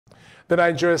The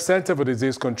Nigeria Center for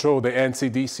Disease Control, the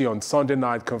NCDC, on Sunday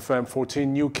night confirmed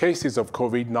 14 new cases of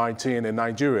COVID-19 in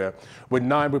Nigeria, with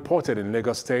 9 reported in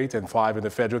Lagos State and 5 in the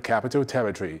Federal Capital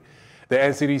Territory. The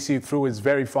NCDC, through its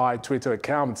verified Twitter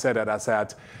account, said that as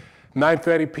at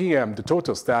 9:30 p.m., the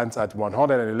total stands at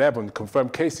 111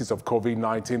 confirmed cases of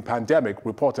COVID-19 pandemic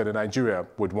reported in Nigeria,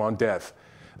 with 1 death.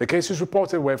 The cases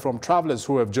reported were from travelers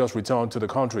who have just returned to the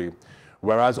country,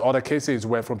 whereas other cases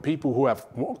were from people who have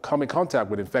come in contact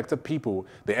with infected people,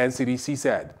 the NCDC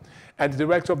said. And the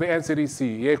director of the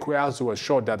NCDC, Ekweazu,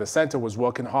 assured that the center was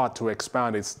working hard to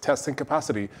expand its testing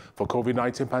capacity for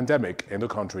COVID-19 pandemic in the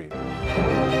country.